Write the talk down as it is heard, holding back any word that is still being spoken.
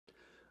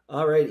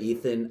All right,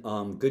 Ethan.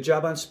 Good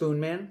job on Spoon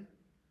Man.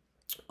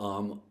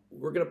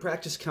 We're going to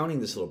practice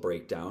counting this little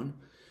breakdown.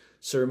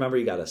 So remember,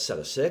 you got a set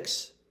of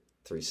 6,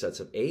 3 sets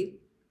of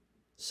 8,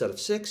 set of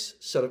 6,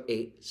 set of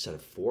 8, set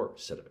of 4,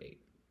 set of 8.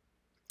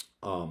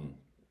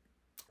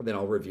 Then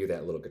I'll review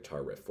that little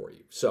guitar riff for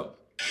you. So.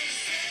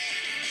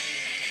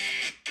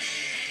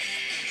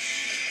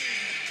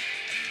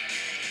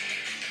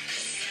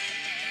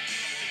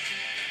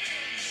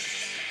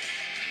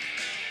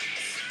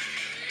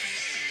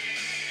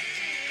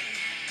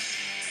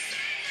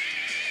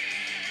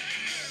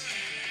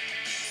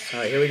 All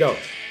right, here we go.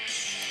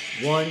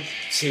 1,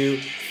 2,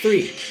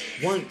 3.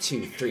 1,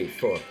 2, 3,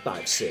 4,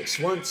 5, 6.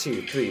 1,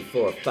 2, 3,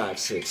 4, 5,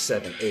 6,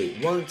 7,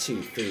 8. 1,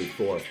 2, 3,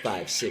 4,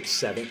 5, 6,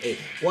 7, 8.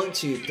 1,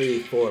 2, 3,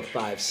 4,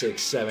 5,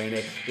 6, 7,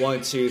 8.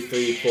 1, 2,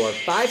 3, 4,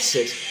 5,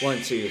 6.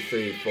 1, 2,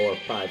 3, 4,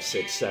 5,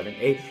 6, 7,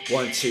 8.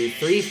 1, 2,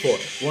 3, 4.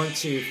 1,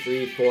 2,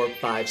 3, 4,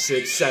 5,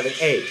 6, 7,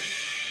 8.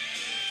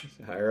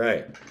 All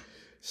right.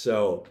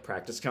 So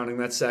practice counting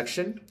that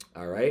section.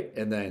 All right.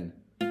 And then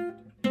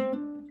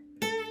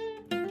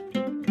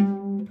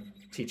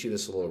teach you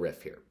this little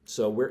riff here.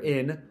 So we're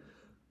in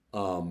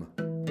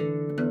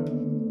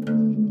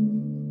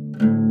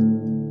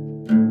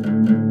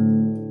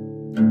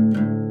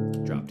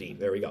drop D.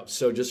 There we go.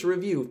 So just to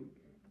review,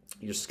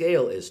 your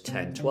scale is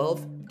 10,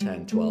 12,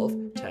 10,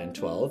 12, 10,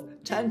 12,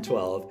 10,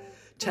 12,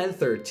 10,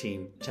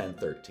 13, 10,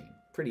 13.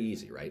 Pretty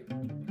easy, right?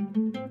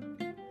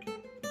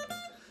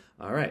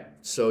 All right.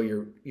 So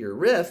your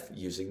riff,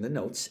 using the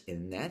notes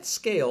in that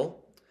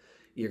scale,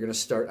 you're going to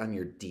start on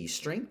your D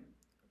string,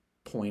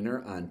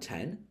 pointer on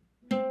 10,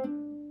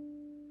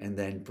 and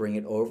then bring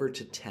it over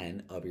to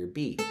 10 of your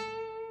B.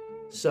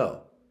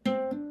 So,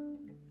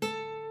 and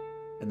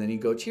then you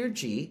go to your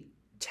G,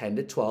 10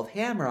 to 12,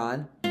 hammer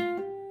on,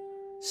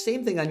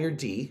 same thing on your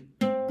D,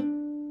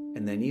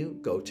 and then you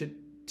go to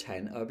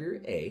 10 of your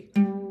A.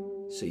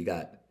 So you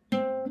got,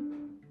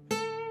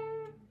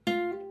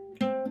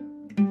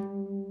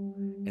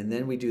 and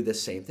then we do the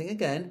same thing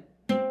again,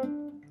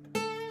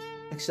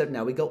 except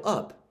now we go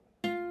up.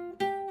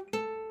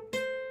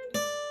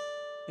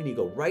 And you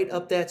go right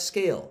up that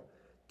scale.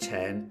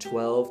 10,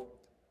 12,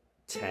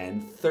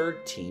 10,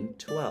 13,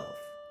 12.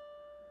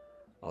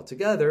 All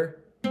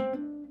together.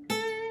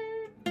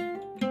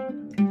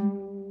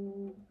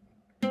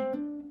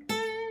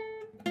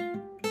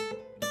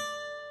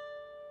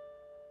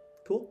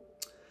 Cool.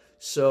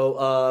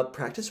 So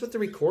practice with the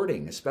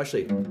recording,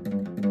 especially.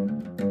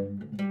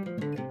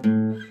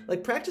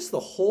 Like practice the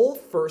whole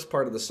first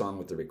part of the song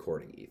with the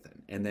recording,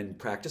 Ethan. And then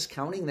practice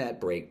counting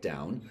that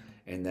breakdown.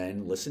 And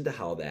then listen to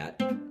how that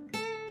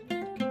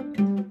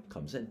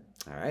comes in.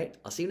 All right.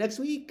 I'll see you next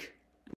week.